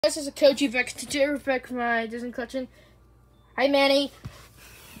This is a Koji Vic to Vic from my Disney collection. Hi, Manny.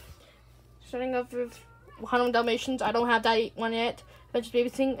 Starting off with 100 Dalmatians. I don't have that one yet. Adventures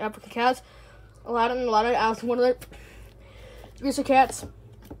Babysitting, African Cats, Aladdin, Alice in Wonderland, Greaser Cats,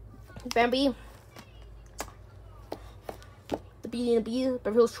 Bambi, The Beauty and the Beast,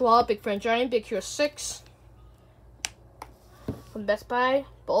 Beverly Hills Chihuahua, Big Friend Giant, Big Hero 6, from Best Buy,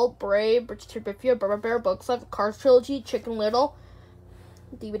 Bold, Brave, Bridget to Bifia, Barbara Bear, Bugs Life, Cars Trilogy, Chicken Little,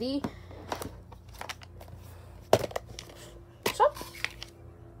 DVD. So,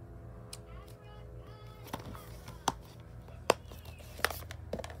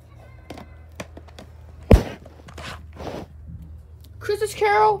 Christmas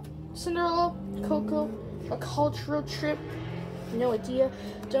Carol, Cinderella, Coco, A Cultural Trip, No Idea,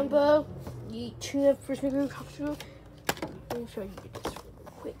 Dumbo, the Tuna First Movie Cocktail. Let me show you this real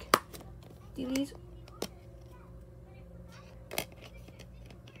quick. DVDs.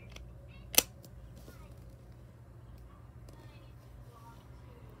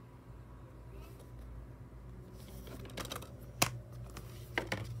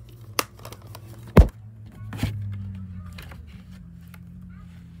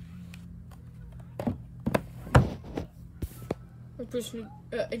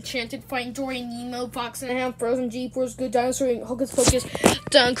 Enchanted, Finding Dory, Nemo, Fox and the Hound, Frozen, G-Force, Good Dinosaur, Hocus Pocus,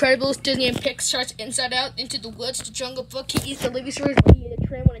 The Incredibles, Disney and Pixar's Inside Out, Into the Woods, The Jungle Book, Kitty's The Living Stories, Lady and the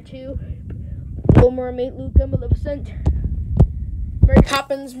Tramp 1 and 2, Little Mermaid, Luca, Maleficent, Mary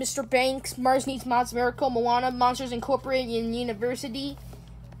Poppins, Mr. Banks, Mars Needs Mods, Miracle, Moana, Monsters Incorporated, and University.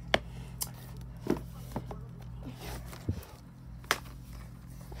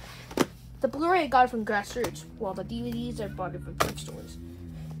 The Blu-ray I got it from Grassroots, while the DVDs I bought it from thrift stores.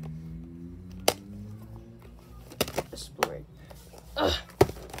 This Blu-ray.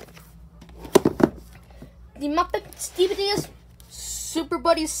 The Muppets DVDs, Super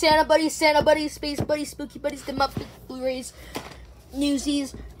Buddies, Santa Buddies, Space Buddies, Spooky Buddies, The Muppet Blu-rays,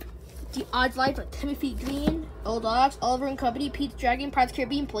 Newsies, The Odd Life of Timothy Green, Old Dogs, Oliver and Company, Pete the Dragon, Pirates of the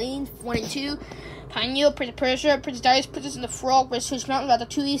Caribbean, Planes 1 and 2, Pioneer, Prince of Persia, Princess Diaries, Princess and the Frog, Red Switch Mountain,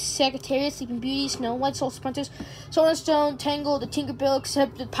 Ratatouille, Sagittarius, Sleeping Beauty, Snow White, Soul Princess, Sword and Stone, Tangled, The Tinkerbell,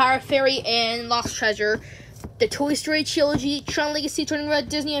 Except the Pirate Fairy, and Lost Treasure, the Toy Story Trilogy, Tron Legacy, Turning Red,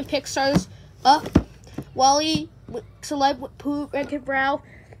 Disney and Pixar's Up, WALL-E, Celeb, Pooh, Wreck-It Ralph,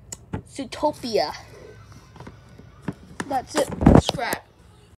 Zootopia. That's it. Scrap.